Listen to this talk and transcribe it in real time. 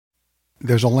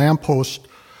There's a lamppost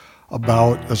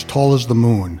about as tall as the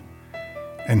moon,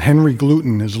 and Henry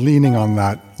Gluten is leaning on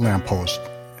that lamppost.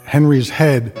 Henry's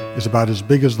head is about as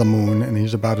big as the moon, and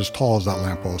he's about as tall as that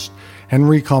lamppost.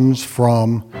 Henry comes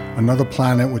from another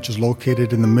planet which is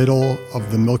located in the middle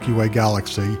of the Milky Way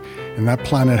galaxy, and that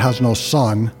planet has no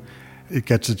sun. It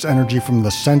gets its energy from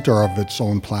the center of its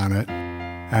own planet,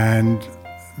 and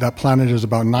that planet is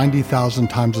about 90,000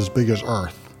 times as big as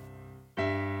Earth.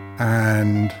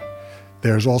 And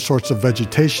there's all sorts of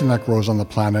vegetation that grows on the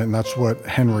planet, and that's what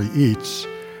Henry eats.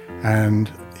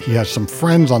 And he has some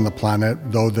friends on the planet,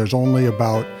 though there's only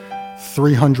about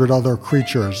 300 other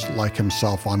creatures like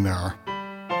himself on there.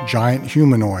 Giant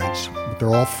humanoids, but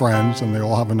they're all friends and they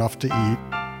all have enough to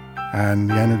eat. And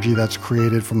the energy that's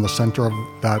created from the center of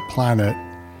that planet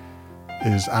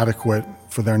is adequate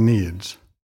for their needs.